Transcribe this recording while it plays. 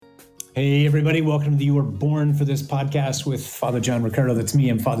Hey, everybody. Welcome to the You Were Born for This podcast with Father John Riccardo. That's me.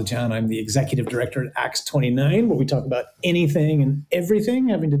 I'm Father John. I'm the executive director at Acts 29, where we talk about anything and everything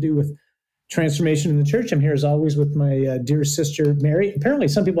having to do with transformation in the church. I'm here, as always, with my dear sister, Mary. Apparently,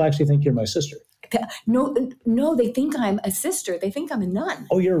 some people actually think you're my sister. No, they think I'm a sister. They think I'm a nun.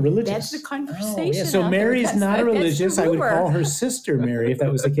 Oh, you're religious. That's the conversation. Oh, yeah. So Mary's not a religious. I would call her sister Mary if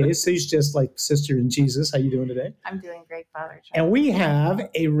that was the case. So she's just like sister in Jesus. How you doing today? I'm doing great, Father John. And we have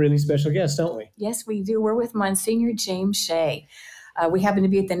a really special guest, don't we? Yes, we do. We're with Monsignor James Shea. We happen to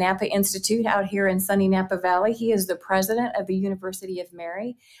be at the Napa Institute out here in sunny Napa Valley. He is the president of the University of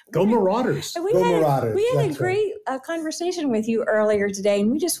Mary. Go Marauders. We had a great conversation with you earlier today, and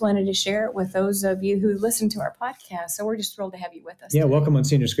we just wanted to share it with those of you who listen to our podcast. So we're just thrilled to have you with us. Yeah, welcome,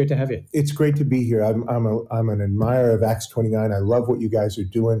 Monsignor. It's great to have you. It's great to be here. I'm an admirer of Acts 29. I love what you guys are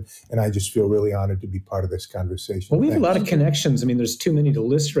doing, and I just feel really honored to be part of this conversation. Well, we have a lot of connections. I mean, there's too many to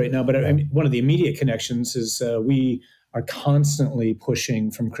list right now, but I mean, one of the immediate connections is we are constantly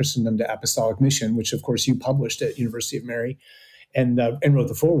pushing from Christendom to Apostolic Mission, which of course you published at University of Mary and wrote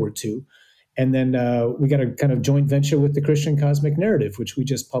the foreword to. And then we got a kind of joint venture with the Christian Cosmic Narrative, which we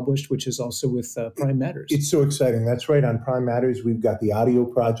just published, which is also with Prime Matters. It's so exciting. That's right. On Prime Matters, we've got the audio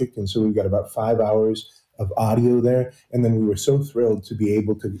project. And so we've got about 5 hours of audio there. And then we were so thrilled to be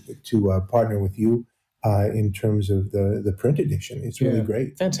able to partner with you in terms of the print edition. It's really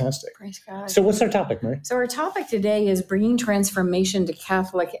great. Fantastic. Praise God. So what's our topic, Mary? So our topic today is bringing transformation to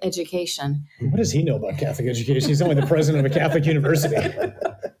Catholic education. What does he know about Catholic education? He's only the president of a Catholic university.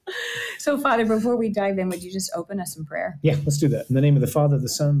 So, Father, before we dive in, would you just open us in prayer? Yeah, let's do that. In the name of the Father, the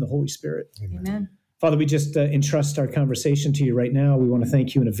Son, the Holy Spirit. Amen. Father, we just entrust our conversation to you right now. We want to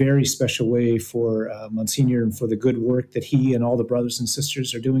thank you in a very special way for Monsignor and for the good work that he and all the brothers and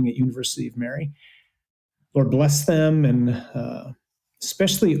sisters are doing at University of Mary. Lord, bless them, and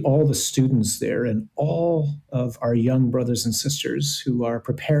especially all the students there and all of our young brothers and sisters who are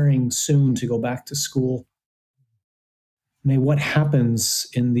preparing soon to go back to school. May what happens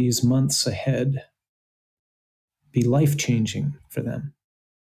in these months ahead be life-changing for them.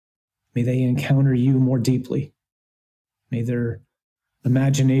 May they encounter you more deeply. May their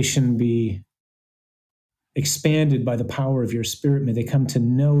imagination be expanded by the power of your Spirit. May they come to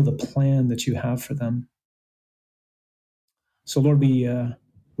know the plan that you have for them. So, Lord, we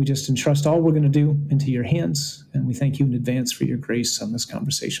just entrust all we're going to do into your hands, and we thank you in advance for your grace on this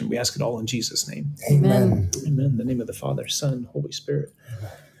conversation. We ask it all in Jesus' name. Amen. Amen. In the name of the Father, Son, Holy Spirit.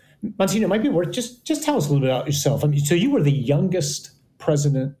 Monsignor, it might be worth just tell us a little bit about yourself. I mean, so you were the youngest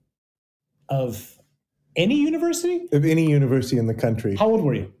president of any university? Of any university in the country. How old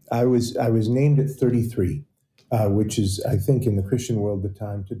were you? I was named at 33. Which is, I think, in the Christian world, the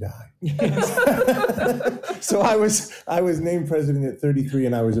time to die. So I was named president at 33,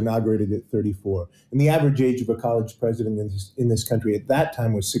 and I was inaugurated at 34. And the average age of a college president in this country at that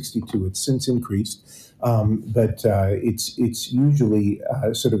time was 62. It's since increased, but it's usually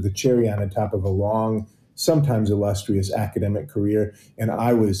sort of the cherry on the top of a long, sometimes illustrious academic career, and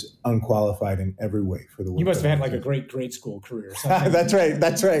I was unqualified in every way for the work. You must have had like a great grade school career. That's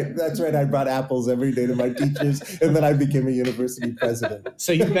right. I brought apples every day to my teachers, and then I became a university president.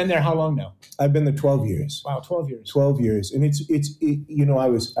 So you've been there how long now? I've been there 12 years. Wow, 12 years. 12 years, and it's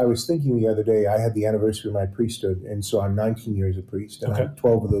I was thinking the other day, I had the anniversary of my priesthood, and so I'm 19 years a priest, and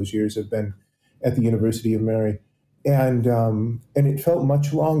 12 of those years have been at the University of Mary. And it felt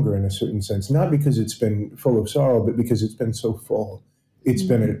much longer in a certain sense, not because it's been full of sorrow, but because it's been so full. It's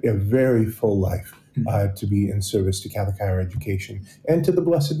been a very full life to be in service to Catholic higher education and to the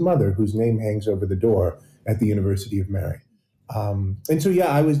Blessed Mother, whose name hangs over the door at the University of Mary. And so, yeah,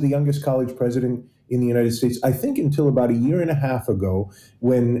 I was the youngest college president in the United States, I think until about a year and a half ago,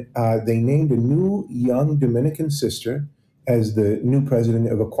 when they named a new young Dominican sister as the new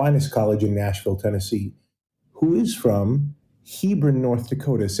president of Aquinas College in Nashville, Tennessee, who is from Hebron, North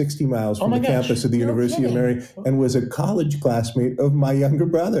Dakota, 60 miles from the campus of the University of Mary, and was a college classmate of my younger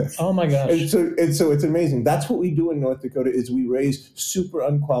brother. Oh my gosh. And so it's amazing. That's what we do in North Dakota, is we raise super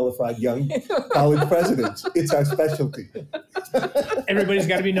unqualified young college presidents. It's our specialty. Everybody's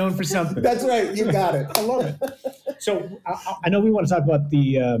got to be known for something. That's right. You got it. I love it. So I know we want to talk about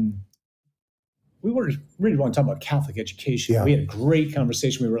we really want to talk about Catholic education. Yeah. We had a great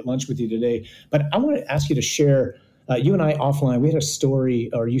conversation. We were at lunch with you today. But I want to ask you to share, you and I offline, we had a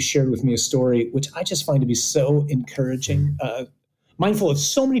story, or you shared with me a story, which I just find to be so encouraging. Mindful of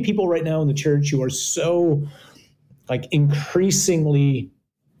so many people right now in the church who are so increasingly,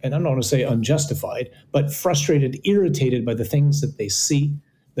 and I don't want to say unjustified, but frustrated, irritated by the things that they see,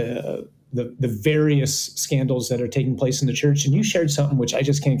 the the various scandals that are taking place in the church. And you shared something which I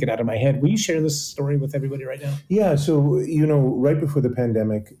just can't get out of my head. Will you share this story with everybody right now? Yeah. So, right before the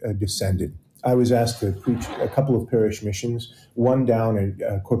pandemic descended, I was asked to preach a couple of parish missions, one down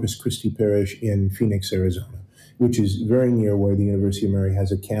at Corpus Christi Parish in Phoenix, Arizona, which is very near where the University of Mary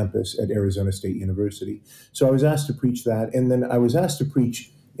has a campus at Arizona State University. So I was asked to preach that. And then I was asked to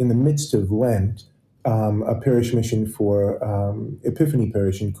preach in the midst of Lent a parish mission for Epiphany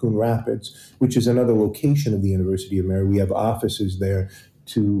Parish in Coon Rapids, which is another location of the University of Mary. We have offices there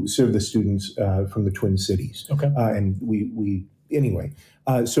to serve the students from the Twin Cities. Okay. And anyway,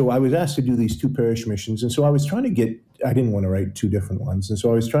 so I was asked to do these two parish missions. And so I was trying to I didn't want to write two different ones. And so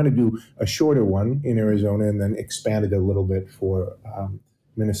I was trying to do a shorter one in Arizona and then expand it a little bit for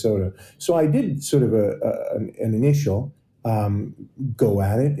Minnesota. So I did sort of an initial go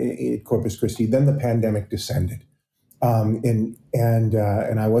at it at Corpus Christi. Then the pandemic descended, and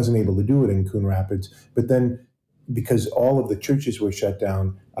I wasn't able to do it in Coon Rapids. But then, because all of the churches were shut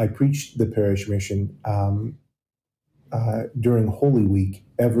down, I preached the parish mission during Holy Week,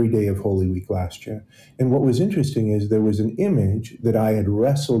 every day of Holy Week last year. And what was interesting is there was an image that I had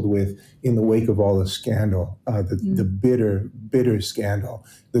wrestled with in the wake of all the scandal, the bitter scandal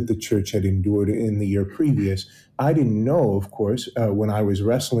that the church had endured in the year previous. I didn't know, of course, when I was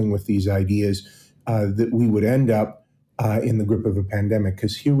wrestling with these ideas, that we would end up in the grip of a pandemic,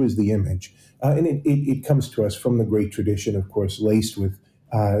 because here was the image. And it comes to us from the great tradition, of course, laced with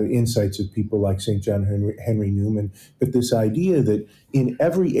insights of people like St. John Henry Newman, but this idea that in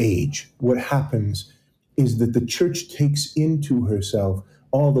every age, what happens is that the church takes into herself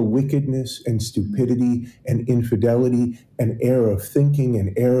all the wickedness and stupidity and infidelity and error of thinking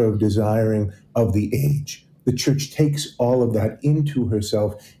and error of desiring of the age. The church takes all of that into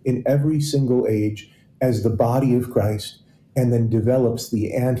herself in every single age as the body of Christ, and then develops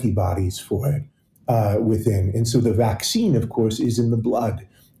the antibodies for it within. And so the vaccine, of course, is in the blood,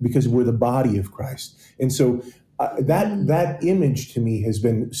 because we're the body of Christ. And so that image to me has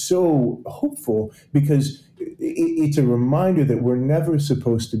been so hopeful, because it's a reminder that we're never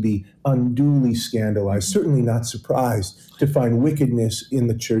supposed to be unduly scandalized, certainly not surprised to find wickedness in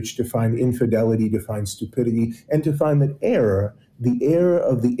the church, to find infidelity, to find stupidity, and to find that error, the error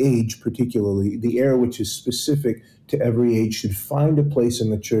of the age particularly, the error which is specific to every age, should find a place in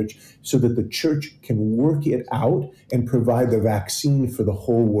the church so that the church can work it out and provide the vaccine for the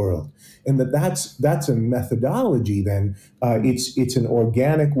whole world. And that's a methodology then. It's an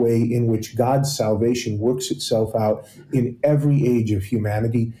organic way in which God's salvation works itself out in every age of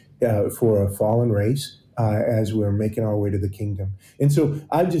humanity for a fallen race as we're making our way to the kingdom. And so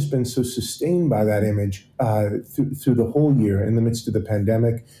I've just been so sustained by that image through the whole year in the midst of the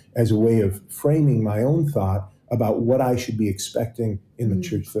pandemic, as a way of framing my own thought about what I should be expecting in the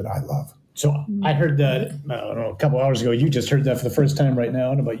church that I love. So I heard that, I don't know, a couple hours ago. You just heard that for the first time right now.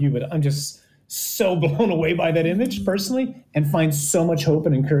 I don't know about you, but I'm just so blown away by that image personally, and find so much hope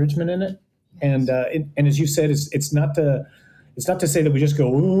and encouragement in it. And as you said, it's not to say that we just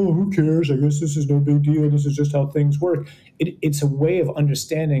go, oh, who cares? I guess this is no big deal. This is just how things work. It's a way of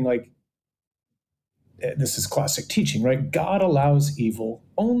understanding, like, this is classic teaching, right? God allows evil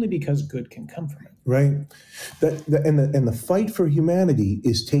only because good can come from it. Right. And the fight for humanity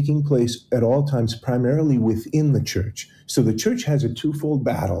is taking place at all times, primarily within the church. So the church has a twofold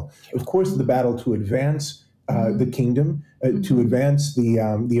battle. Of course, the battle to advance the kingdom, to advance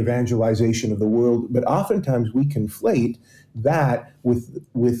the evangelization of the world. But oftentimes we conflate that with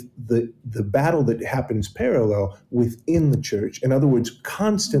the battle that happens parallel within the church. In other words,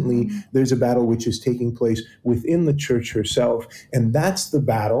 constantly there's a battle which is taking place within the church herself. And that's the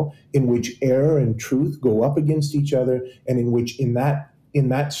battle in which error and truth go up against each other, and in which in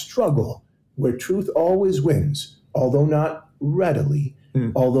that struggle where truth always wins, although not readily,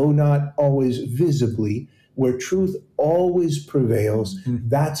 although not always visibly, where truth always prevails,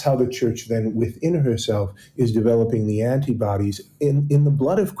 that's how the church then within herself is developing the antibodies in the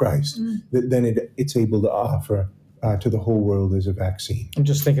blood of Christ that then it's able to offer to the whole world as a vaccine. I'm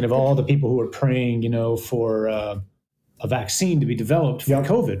just thinking of all the people who are praying, for a vaccine to be developed for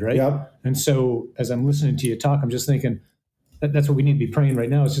COVID, right? Yep. And so as I'm listening to you talk, I'm just thinking that's what we need to be praying right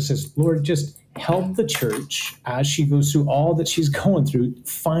now. It's just says, Lord, just help the church as she goes through all that she's going through,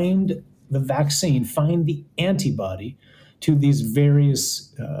 find the vaccine, find the antibody to these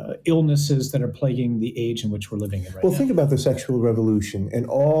various illnesses that are plaguing the age in which we're living in right now. Well, think about the sexual revolution and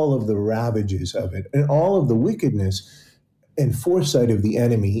all of the ravages of it, and all of the wickedness and foresight of the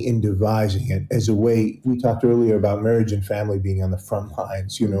enemy in devising it as a way. We talked earlier about marriage and family being on the front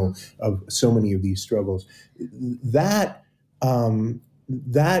lines, of so many of these struggles. That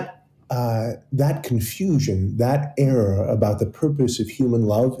that confusion, that error about the purpose of human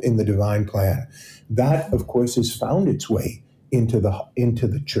love in the divine plan, that of course has found its way into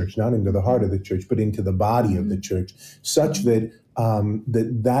the church, not into the heart of the church, but into the body of the church, such that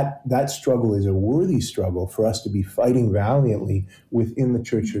that struggle is a worthy struggle for us to be fighting valiantly within the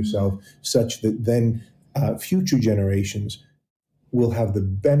church herself, such that then future generations will have the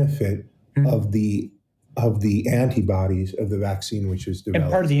benefit of the antibodies of the vaccine which is developed.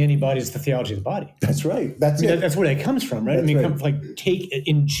 And part of the antibody is the theology of the body. That's right. That's it. That's where that comes from, right? That's right. Comes like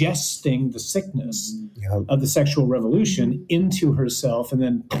ingesting the sickness Yeah. of the sexual revolution into herself, and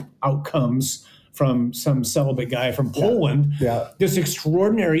then out comes from some celibate guy from Poland, this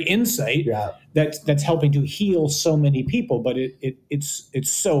extraordinary insight that's helping to heal so many people. But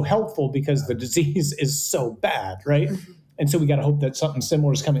it's so helpful because the disease is so bad, right? And so we got to hope that something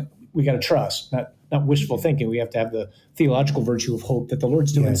similar is coming. We got to trust, not wishful thinking. We have to have the theological virtue of hope that the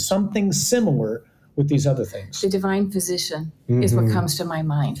Lord's doing something similar with these other things. The divine physician is what comes to my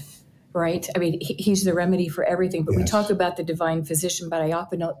mind, right? I mean, he's the remedy for everything. But we talk about the divine physician, but I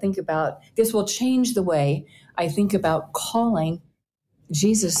often don't think about, this will change the way I think about calling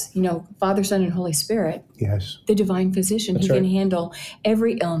Jesus, Father, Son, and Holy Spirit, the divine physician. He can handle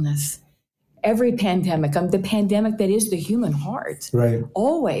every illness, every pandemic, the pandemic that is the human heart. Right.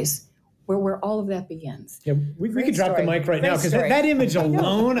 Always. Where all of that begins. Yeah, we could drop the mic right now, because that image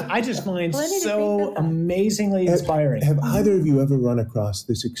alone, I just find so amazingly inspiring. Have either of you ever run across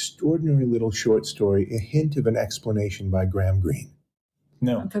this extraordinary little short story, A Hint of an Explanation by Graham Greene?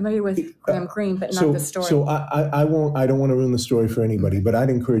 No. I'm familiar with Graham Greene, but not the story. So I don't want to ruin the story for anybody, but I'd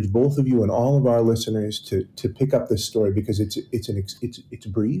encourage both of you and all of our listeners to pick up this story, because it's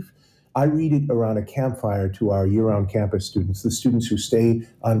brief. I read it around a campfire to our year-round campus students, the students who stay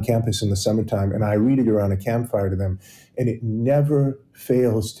on campus in the summertime, and I read it around a campfire to them, and it never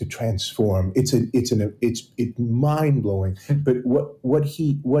fails to transform. It's mind-blowing. But what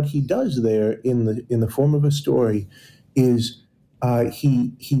he does there in the form of a story is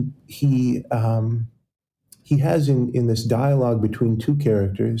he has in this dialogue between two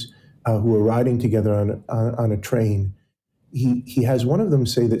characters who are riding together on a train. He has one of them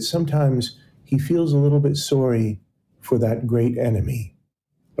say that sometimes he feels a little bit sorry for that great enemy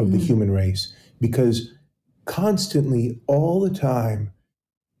of the human race, because constantly, all the time,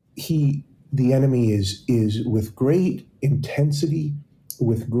 the enemy is with great intensity,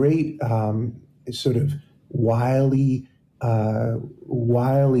 with great sort of wily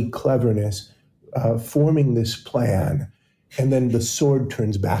cleverness, forming this plan. And then the sword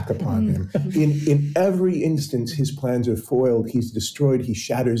turns back upon him. In every instance, his plans are foiled. He's destroyed. He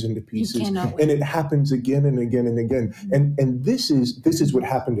shatters into pieces, and it happens again and again and again. And this is what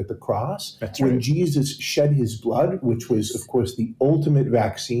happened at the cross. That's when right. Jesus shed his blood, which was, of course, the ultimate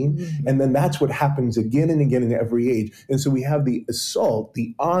vaccine. And then that's what happens again and again in every age. And so we have the assault,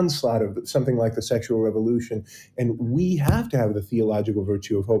 the onslaught of something like the sexual revolution, and we have to have the theological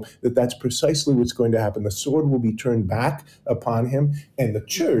virtue of hope that that's precisely what's going to happen. The sword will be turned back upon him, and the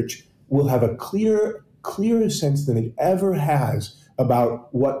church will have a clearer sense than it ever has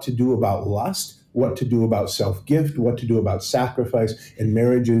about what to do about lust, what to do about self-gift, what to do about sacrifice and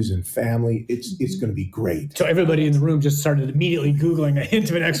marriages and family. It's going to be great. So everybody in the room just started immediately Googling A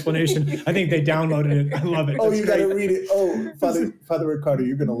Hint of an Explanation. I think they downloaded it. I love it. Oh, That's you got to great. read it. Oh, Father Ricardo,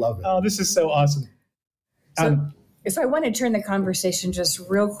 you're going to love it. Oh, this is so awesome. So I want to turn the conversation just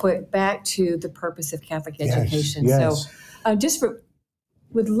real quick back to the purpose of Catholic education. Yes. So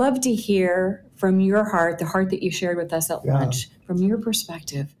would love to hear from your heart, the heart that you shared with us at lunch, from your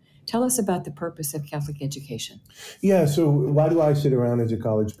perspective. Tell us about the purpose of Catholic education. Yeah, so why do I sit around as a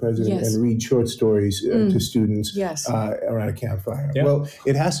college president and read short stories to students around a campfire? Yeah. Well,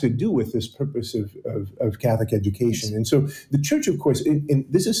 it has to do with this purpose of Catholic education. And so the church, of course, and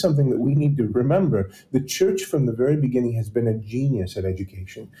this is something that we need to remember, the church from the very beginning has been a genius at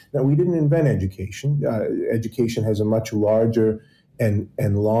education. Now, we didn't invent education. Education has a much larger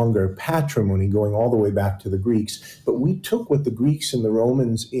and longer patrimony going all the way back to the Greeks. But we took what the Greeks and the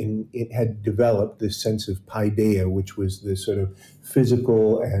Romans had developed, this sense of paideia, which was this sort of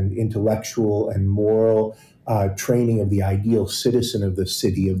physical and intellectual and moral training of the ideal citizen of the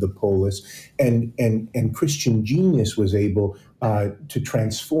city, of the polis, and Christian genius was able to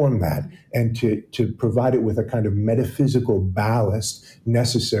transform that and to provide it with a kind of metaphysical ballast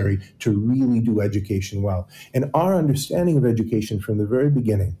necessary to really do education well. And our understanding of education from the very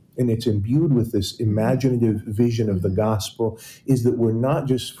beginning, and it's imbued with this imaginative vision of the gospel, is that we're not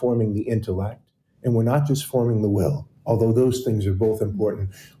just forming the intellect and we're not just forming the will, although those things are both important.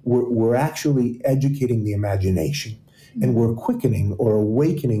 We're actually educating the imagination. and we're quickening or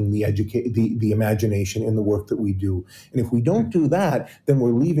awakening the imagination in the work that we do. And if we don't do that, then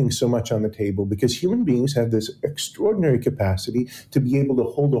we're leaving so much on the table, because human beings have this extraordinary capacity to be able to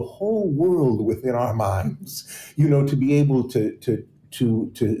hold a whole world within our minds, to be able to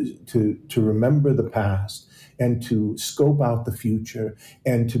remember the past, and to scope out the future,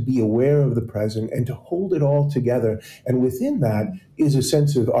 and to be aware of the present, and to hold it all together. And within that is a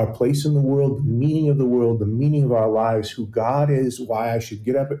sense of our place in the world, the meaning of the world, the meaning of our lives, who God is, why I should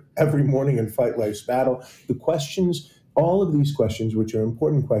get up every morning and fight life's battle. The questions, all of these questions, which are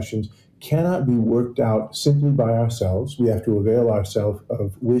important questions, cannot be worked out simply by ourselves. We have to avail ourselves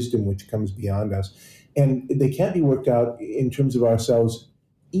of wisdom which comes beyond us. And they can't be worked out in terms of ourselves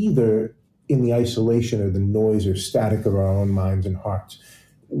either in the isolation or the noise or static of our own minds and hearts.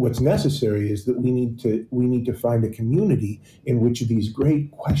 What's necessary is that we need to find a community in which these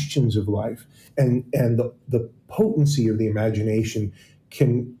great questions of life and the potency of the imagination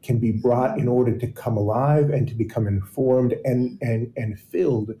can be brought in order to come alive and to become informed and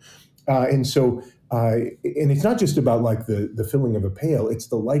filled. And it's not just about like the filling of a pail, it's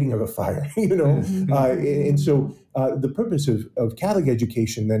the lighting of a fire, the purpose of Catholic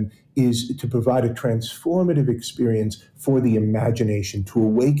education then is to provide a transformative experience for the imagination, to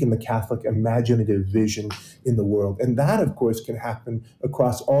awaken the Catholic imaginative vision in the world. And that, of course, can happen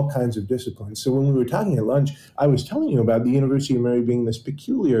across all kinds of disciplines. So when we were talking at lunch, I was telling you about the University of Mary being this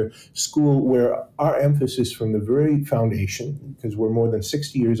peculiar school where our emphasis from the very foundation, because we're more than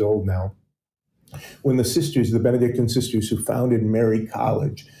 60 years old now, when the Benedictine sisters who founded Mary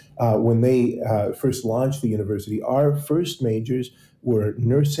College, when they first launched the university, our first majors were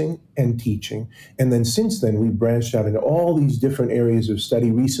nursing and teaching. And then since then, we've branched out into all these different areas of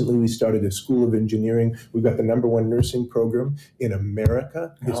study. Recently, we started a School of Engineering. We've got the #1 nursing program in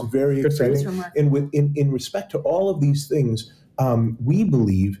America. It's very exciting. And in respect to all of these things, we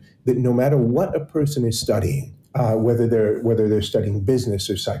believe that no matter what a person is studying, whether they're studying business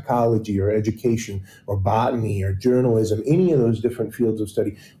or psychology or education or botany or journalism, any of those different fields of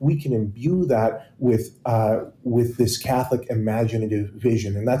study, we can imbue that with this Catholic imaginative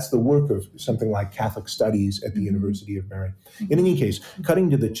vision. And that's the work of something like Catholic Studies at the University of Mary. In any case, cutting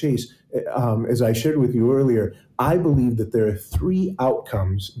to the chase, as I shared with you earlier, I believe that there are 3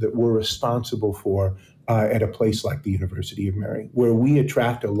 outcomes that we're responsible for at a place like the University of Mary, where we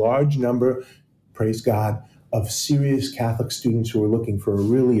attract a large number, praise God, of serious Catholic students who are looking for a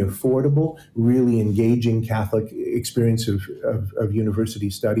really affordable, really engaging Catholic experience of university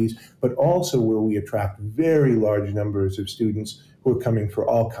studies, but also where we attract very large numbers of students who are coming for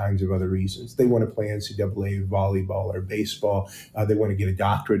all kinds of other reasons. They want to play NCAA volleyball or baseball. They want to get a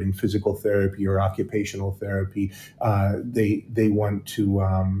doctorate in physical therapy or occupational therapy. They want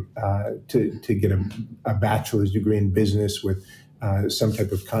to get a bachelor's degree in business with some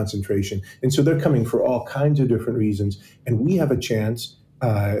type of concentration. And so they're coming for all kinds of different reasons. And we have a chance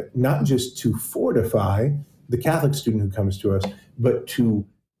not just to fortify the Catholic student who comes to us, but to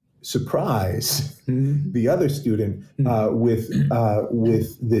surprise the other student with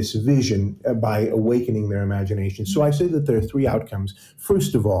this vision by awakening their imagination. So I say that there are 3 outcomes.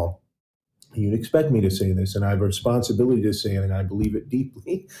 First of all, you'd expect me to say this, and I have a responsibility to say it, and I believe it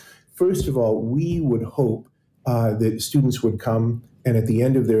deeply. First of all, we would hope that students would come, and at the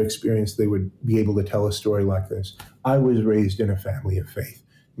end of their experience, they would be able to tell a story like this. I was raised in a family of faith.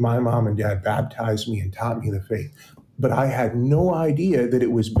 My mom and dad baptized me and taught me the faith. But I had no idea that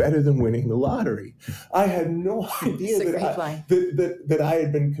it was better than winning the lottery. I had no idea that I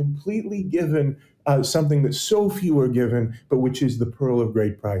had been completely given something that so few are given, but which is the pearl of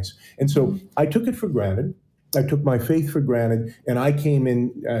great price. And so I took it for granted. I took my faith for granted, and I came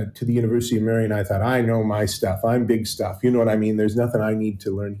in to the University of Mary, and I thought, I know my stuff. I'm big stuff. You know what I mean? There's nothing I need to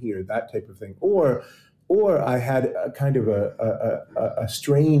learn here, that type of thing. Or I had a kind of a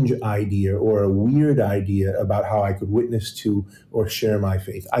strange idea or a weird idea about how I could witness to or share my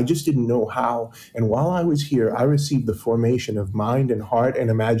faith. I just didn't know how. And while I was here, I received the formation of mind and heart and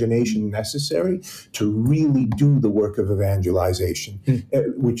imagination necessary to really do the work of evangelization,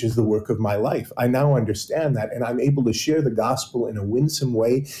 which is the work of my life. I now understand that, and I'm able to share the gospel in a winsome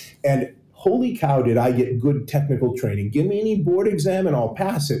way. And holy cow, did I get good technical training. Give me any board exam and I'll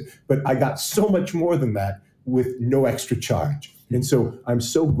pass it. But I got so much more than that with no extra charge. And so I'm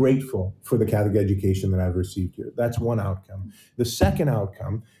so grateful for the Catholic education that I've received here. That's one outcome. The second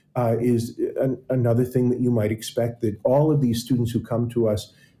outcome is another thing that you might expect, that all of these students who come to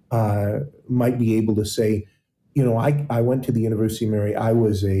us might be able to say, I went to the University of Mary. I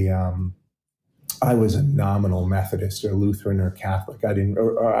was a nominal Methodist or Lutheran or Catholic.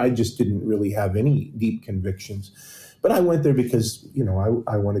 I just didn't really have any deep convictions. But I went there because,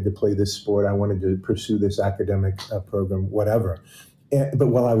 I wanted to play this sport. I wanted to pursue this academic program, whatever. But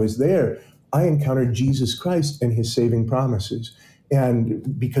while I was there, I encountered Jesus Christ and his saving promises.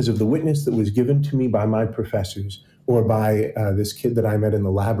 And because of the witness that was given to me by my professors, or by this kid that I met in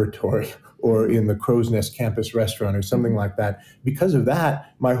the laboratory, or in the Crow's Nest campus restaurant, or something like that, because of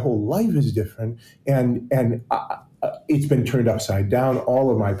that, my whole life is different. And it's been turned upside down.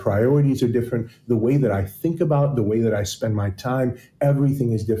 All of my priorities are different. The way that I think about, the way that I spend my time,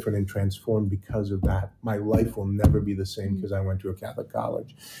 everything is different and transformed because of that. My life will never be the same because I went to a Catholic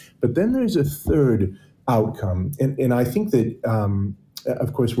college. But then there's a third outcome. And I think that,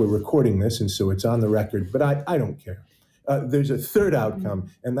 of course, we're recording this, and so it's on the record, but I don't care. There's a third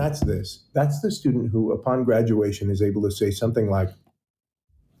outcome, and that's this. That's the student who, upon graduation, is able to say something like,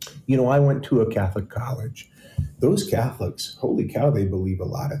 I went to a Catholic college. Those Catholics, holy cow, they believe a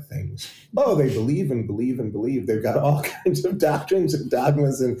lot of things. Oh, they believe and believe and believe. They've got all kinds of doctrines and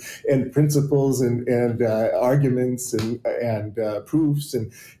dogmas and principles and arguments and proofs.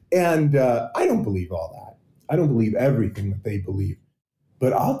 And I don't believe all that. I don't believe everything that they believe.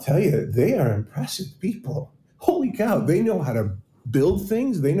 But I'll tell you, they are impressive people. Holy cow, they know how to build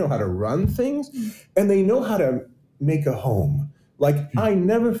things. They know how to run things. And they know how to make a home. Like, I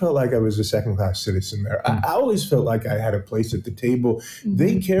never felt like I was a second-class citizen there. I always felt like I had a place at the table.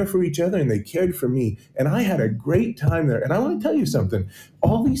 They care for each other, and they cared for me. And I had a great time there. And I want to tell you something.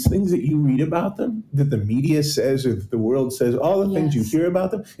 All these things that you read about them, that the media says or that the world says, all the things you hear about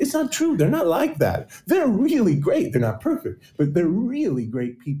them, it's not true. They're not like that. They're really great. They're not perfect, but they're really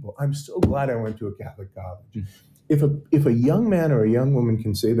great people. I'm so glad I went to a Catholic college. If a young man or a young woman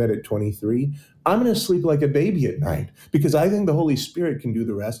can say that at 23, I'm going to sleep like a baby at night because I think the Holy Spirit can do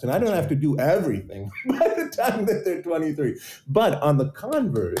the rest, and I don't have to do everything by the time that they're 23. But on the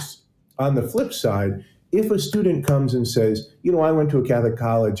converse, on the flip side, if a student comes and says, I went to a Catholic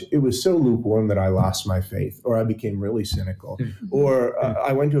college, it was so lukewarm that I lost my faith, or I became really cynical, or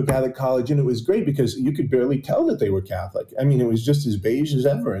I went to a Catholic college and it was great because you could barely tell that they were Catholic. I mean, it was just as beige as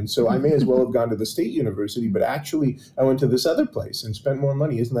ever. And so I may as well have gone to the state university, but actually I went to this other place and spent more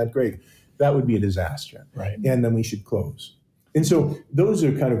money. Isn't that great? That would be a disaster. Right. And then we should close. And so those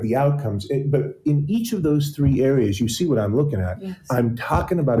are kind of the outcomes. But in each of those three areas, you see what I'm looking at. Yes. I'm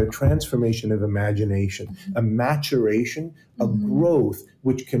talking about a transformation of imagination, a maturation, a growth,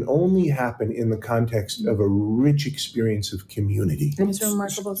 which can only happen in the context of a rich experience of community. It's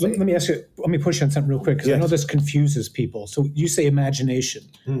remarkable. Let me ask you, let me push you on something real quick, because I know this confuses people. So you say imagination.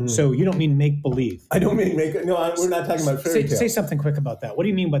 So you don't mean make believe. I don't mean we're not talking about fairy tales. Say something quick about that. What do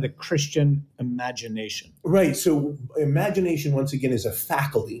you mean by the Christian imagination? Right. So imagination, once again, is a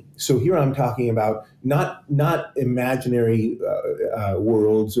faculty. So here I'm talking about not imaginary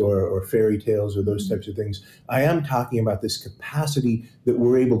worlds or fairy tales or those types of things. I am talking about this capacity that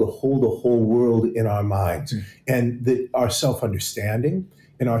we're able to hold the whole world in our minds, and that our self-understanding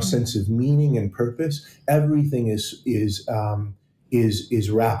and our sense of meaning and purpose, everything is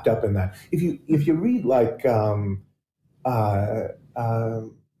wrapped up in that. If you read like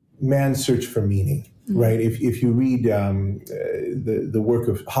Man's Search for Meaning, right? If you read the work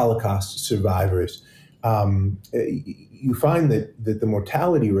of Holocaust survivors, you find that the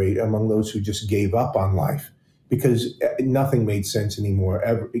mortality rate among those who just gave up on life because nothing made sense anymore.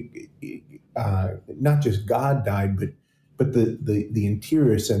 Not just God died, but the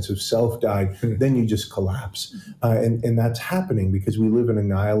interior sense of self died. Then you just collapse, and that's happening because we live in a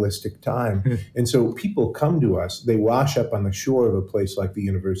nihilistic time. And so people come to us. They wash up on the shore of a place like the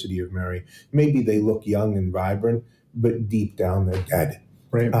University of Mary. Maybe they look young and vibrant, but deep down they're dead.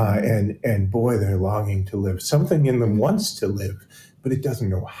 Right. And boy, they're longing to live. Something in them wants to live, but it doesn't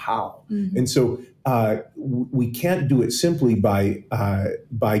know how. And so we can't do it simply by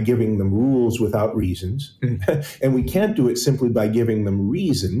giving them rules without reasons. And we can't do it simply by giving them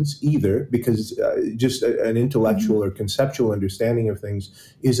reasons either, because just an intellectual or conceptual understanding of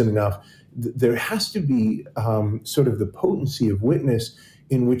things isn't enough. There has to be sort of the potency of witness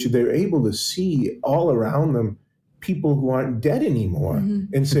in which they're able to see all around them people who aren't dead anymore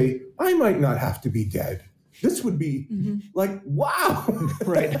and say, I might not have to be dead. This would be like, wow.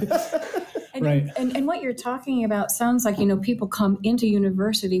 Right. And what you're talking about sounds like, people come into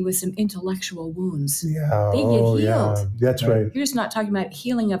university with some intellectual wounds. Yeah. They get healed. Yeah. That's right. You're just not talking about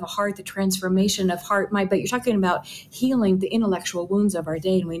healing of a heart, the transformation of heart, mind, but you're talking about healing the intellectual wounds of our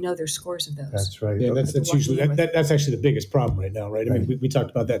day, and we know there's scores of those. That's right. Yeah, that's usually that's actually the biggest problem right now, right? I mean, we talked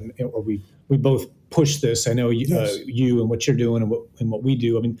about that, or we both push this. I know you and what you're doing and what we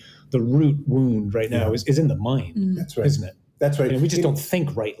do. I mean, the root wound right now is in the mind. That's right. Isn't it? That's right. We just don't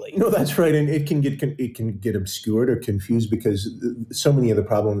think rightly. No, that's right, and it can get obscured or confused because so many of the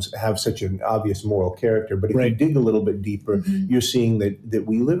problems have such an obvious moral character. But if you dig a little bit deeper, you're seeing that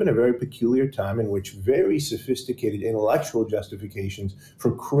we live in a very peculiar time in which very sophisticated intellectual justifications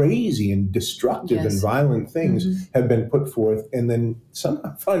for crazy and destructive and violent things have been put forth, and then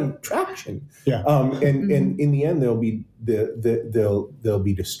somehow find traction. Yeah. And in the end, they'll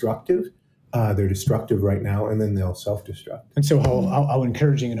be destructive. They're destructive right now, and then they'll self-destruct. And so how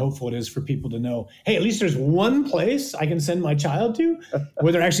encouraging and hopeful it is for people to know, hey, at least there's one place I can send my child to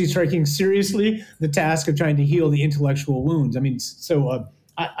where they're actually taking seriously the task of trying to heal the intellectual wounds. I mean, so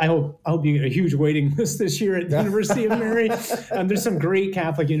I hope you get a huge waiting list this year at the University of Mary. There's some great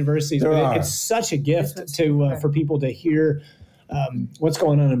Catholic universities, but it's such a gift for people to hear what's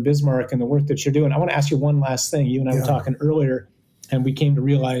going on in Bismarck and the work that you're doing. I want to ask you one last thing. You and I were talking earlier, and we came to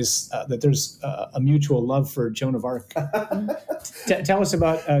realize that there's a mutual love for Joan of Arc. Tell us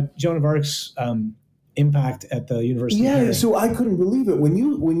about Joan of Arc's impact at the University of Mary. Yeah, so I couldn't believe it when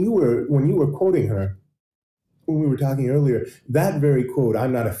you were quoting her. When we were talking earlier, that very quote,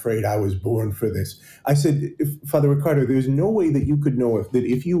 "I'm not afraid I was born for this." I said, Father Ricardo, there's no way that you could know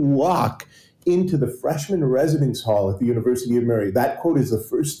if you walk into the freshman residence hall at the University of Mary, that quote is the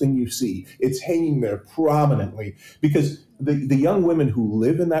first thing you see. It's hanging there prominently because the young women who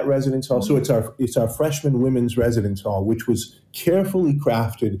live in that residence hall, so it's our freshman women's residence hall, which was carefully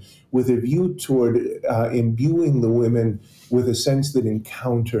crafted with a view toward imbuing the women with a sense that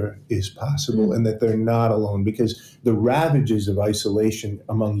encounter is possible and that they're not alone, because the ravages of isolation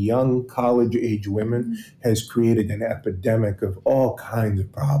among young college-age women has created an epidemic of all kinds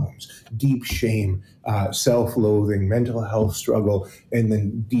of problems: deep shame, self-loathing, mental health struggle, and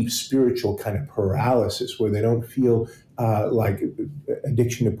then deep spiritual kind of paralysis where they don't feel like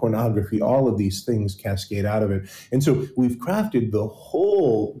addiction to pornography. All of these things cascade out of it. And so we've crafted the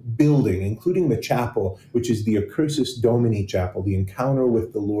whole building, including the chapel, which is the Accursus Domini chapel, the Encounter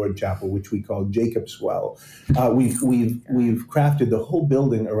with the Lord chapel, which we call Jacob's Well. We've crafted the whole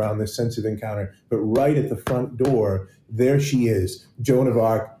building around this sense of encounter, but right at the front door, there she is, Joan of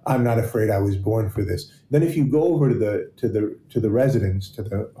Arc. I'm not afraid I was born for this. Then if you go over to the residence, to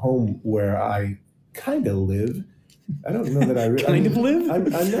the home where I kind of live, I don't know that I really kind of live.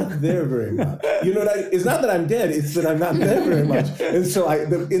 I'm not there very much. You know, it's not that I'm dead; it's that I'm not there very much. And so,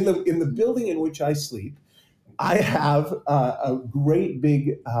 in the building in which I sleep, I have a great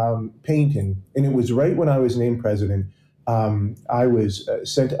big painting, and it was right when I was named president. I was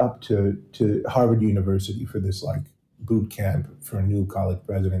sent up to Harvard University for this boot camp for new college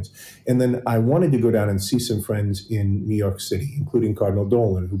presidents, and then I wanted to go down and see some friends in New York City, including Cardinal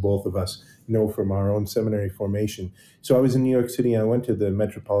Dolan, who both of us know from our own seminary formation. So I was in New York City. I went to the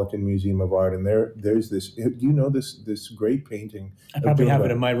Metropolitan Museum of Art, and there's this. You know this great painting. I probably have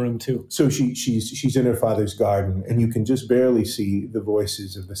it in my room too. So she's in her father's garden, and you can just barely see the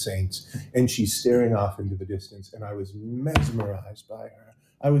voices of the saints, and she's staring off into the distance. And I was mesmerized by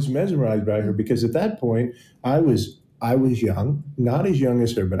her. Because at that point I was young, not as young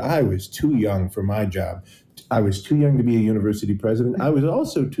as her, but I was too young for my job. I was too young to be a university president. I was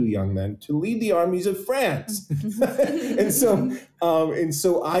also too young then to lead the armies of France. and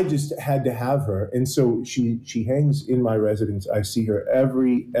so I just had to have her. And so she hangs in my residence. I see her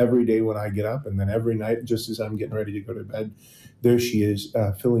every day when I get up, and then every night just as I'm getting ready to go to bed, there she is,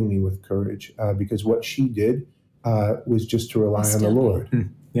 filling me with courage, because what she did was just to rely on the Lord.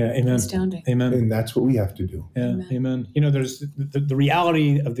 Yeah, amen. Astounding. Amen. And that's what we have to do. Yeah, amen. You know, there's the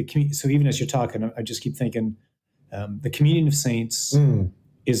reality of the community. So even as you're talking, I just keep thinking, the communion of saints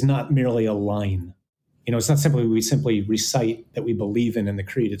is not merely a line. You know, it's not simply we simply recite that we believe in the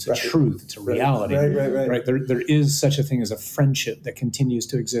creed. It's a truth. It's a reality. Right. There is such a thing as a friendship that continues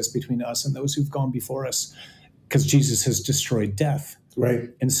to exist between us and those who've gone before us, because Jesus has destroyed death. Right.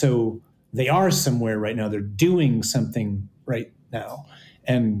 And so they are somewhere right now. They're doing something right now.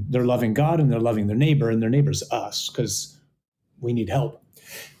 And they're loving God, and they're loving their neighbor, and their neighbor's us, because we need help.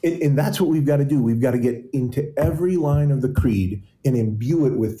 And that's what we've got to do. We've got to get into every line of the creed and imbue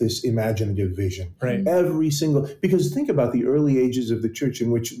it with this imaginative vision. Right. Because think about the early ages of the church in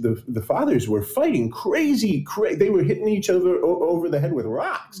which the fathers were fighting crazy. They were hitting each other over the head with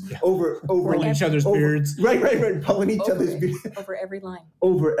rocks, pulling each other's beards. Right, pulling each other's beards. Over every line.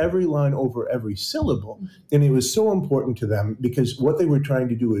 Over every line, over every syllable. And it was so important to them, because what they were trying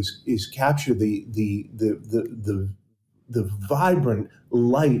to do is capture the the vibrant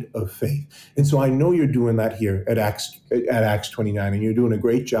light of faith. And so I know you're doing that here at Acts 29, and you're doing a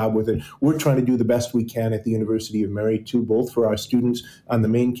great job with it. We're trying to do the best we can at the University of Mary, too, both for our students on the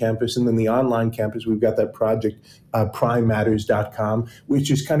main campus and then the online campus. We've got that project, primematters.com,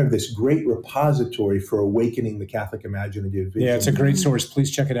 which is kind of this great repository for awakening the Catholic imaginative vision. Yeah, it's a great source. Please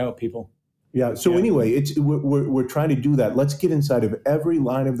check it out, people. Yeah. So anyway, we're trying to do that. Let's get inside of every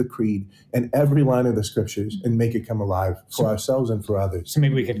line of the creed and every line of the scriptures and make it come alive for ourselves and for others. So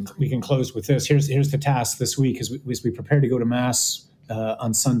maybe we can close with this. Here's the task this week as we prepare to go to Mass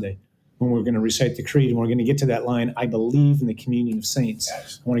on Sunday, when we're going to recite the creed, and we're going to get to that line, I believe in the communion of saints.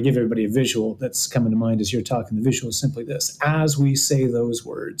 Yes. I want to give everybody a visual that's coming to mind as you're talking. The visual is simply this: as we say those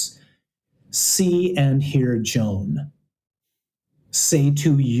words, see and hear Joan say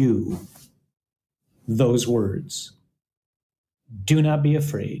to you those words. Do not be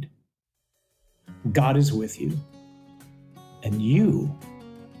afraid. God is with you, and you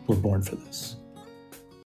were born for this.